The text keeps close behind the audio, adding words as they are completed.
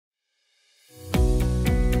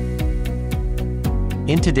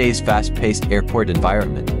In today's fast-paced airport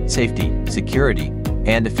environment, safety, security,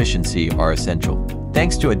 and efficiency are essential.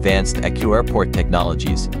 Thanks to advanced IQ Airport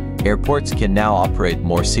technologies, airports can now operate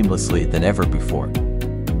more seamlessly than ever before.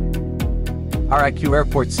 Our IQ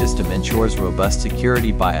Airport system ensures robust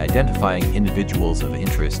security by identifying individuals of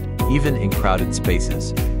interest, even in crowded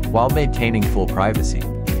spaces, while maintaining full privacy.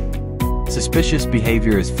 Suspicious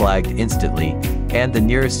behavior is flagged instantly, and the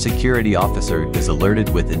nearest security officer is alerted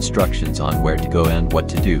with instructions on where to go and what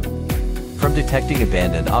to do. From detecting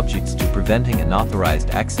abandoned objects to preventing unauthorized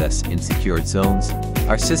access in secured zones,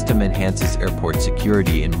 our system enhances airport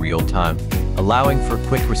security in real time, allowing for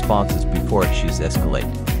quick responses before issues escalate.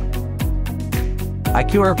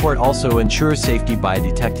 IQ Airport also ensures safety by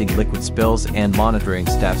detecting liquid spills and monitoring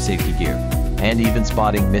staff safety gear, and even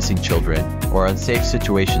spotting missing children or unsafe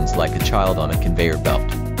situations like a child on a conveyor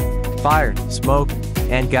belt. Fire, smoke,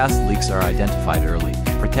 and gas leaks are identified early,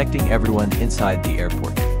 protecting everyone inside the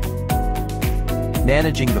airport.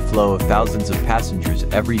 Managing the flow of thousands of passengers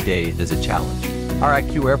every day is a challenge. Our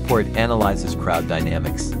IQ Airport analyzes crowd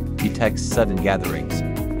dynamics, detects sudden gatherings,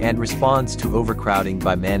 and responds to overcrowding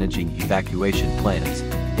by managing evacuation plans,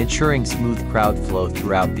 ensuring smooth crowd flow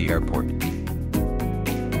throughout the airport.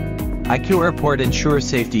 IQ Airport ensures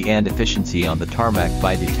safety and efficiency on the tarmac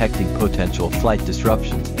by detecting potential flight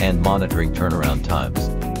disruptions and monitoring turnaround times.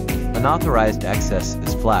 Unauthorized access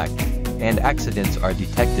is flagged, and accidents are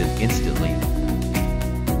detected instantly.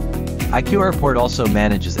 IQ Airport also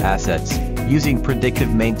manages assets, using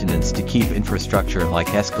predictive maintenance to keep infrastructure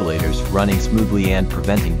like escalators running smoothly and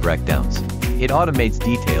preventing breakdowns. It automates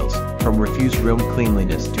details, from refuse room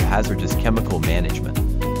cleanliness to hazardous chemical management.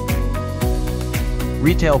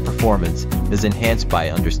 Retail performance is enhanced by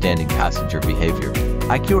understanding passenger behavior.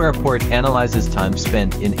 IQ Airport analyzes time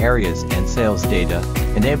spent in areas and sales data,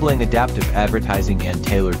 enabling adaptive advertising and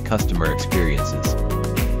tailored customer experiences.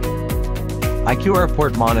 IQ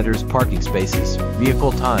Airport monitors parking spaces,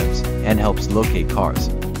 vehicle times, and helps locate cars.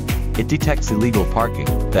 It detects illegal parking,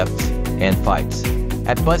 thefts, and fights.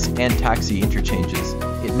 At bus and taxi interchanges,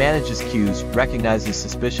 it manages queues, recognizes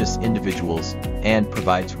suspicious individuals, and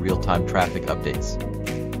provides real-time traffic updates.